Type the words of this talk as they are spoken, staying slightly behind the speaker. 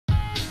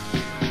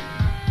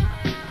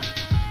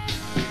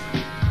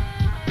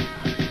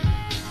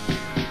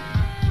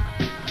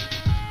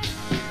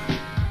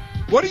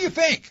What do you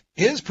think?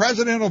 Is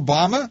President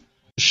Obama,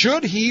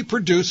 should he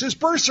produce his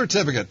birth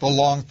certificate, the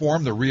long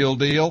form, the real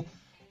deal?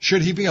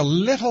 Should he be a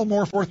little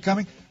more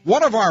forthcoming?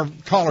 One of our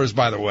callers,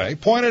 by the way,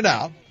 pointed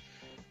out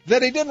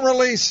that he didn't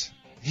release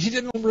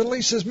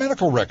his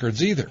medical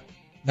records either.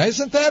 Now,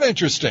 isn't that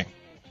interesting?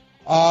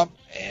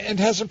 And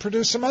hasn't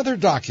produced some other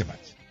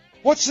documents.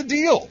 What's the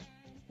deal?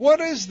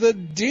 What is the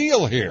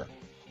deal here?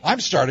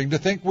 I'm starting to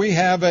think we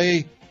have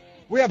a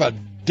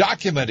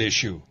document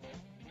issue.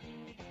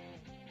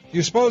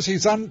 You suppose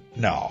he's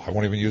No, I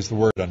won't even use the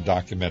word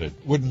undocumented.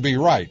 Wouldn't be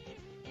right.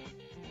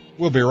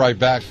 We'll be right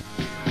back.